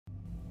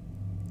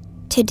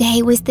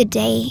Today was the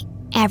day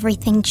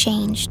everything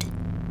changed.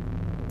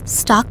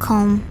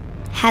 Stockholm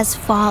has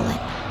fallen.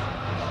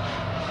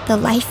 The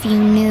life you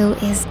knew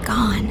is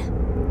gone.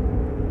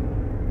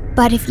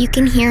 But if you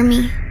can hear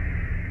me,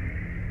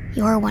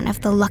 you're one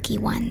of the lucky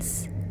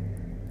ones.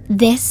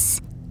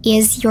 This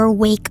is your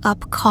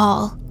wake-up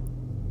call.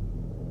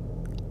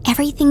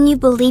 Everything you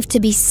believed to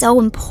be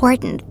so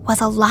important was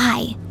a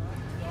lie.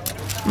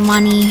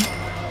 Money,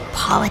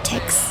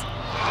 politics,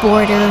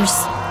 borders,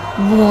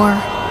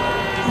 war,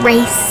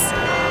 race,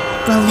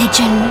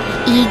 religion,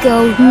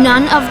 ego,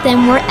 none of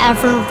them were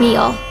ever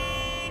real.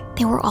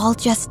 They were all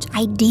just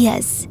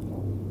ideas.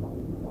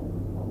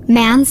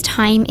 Man's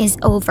time is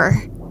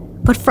over,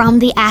 but from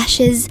the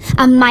ashes,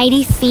 a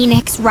mighty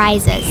phoenix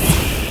rises.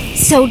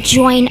 So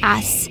join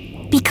us.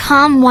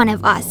 Become one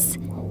of us.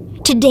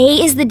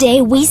 Today is the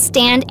day we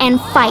stand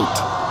and fight.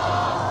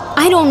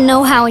 I don't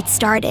know how it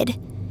started,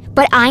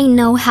 but I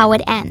know how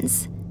it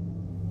ends.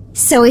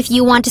 So if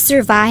you want to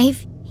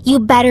survive, you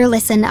better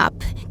listen up,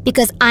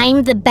 because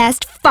I'm the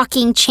best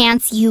fucking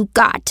chance you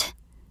got.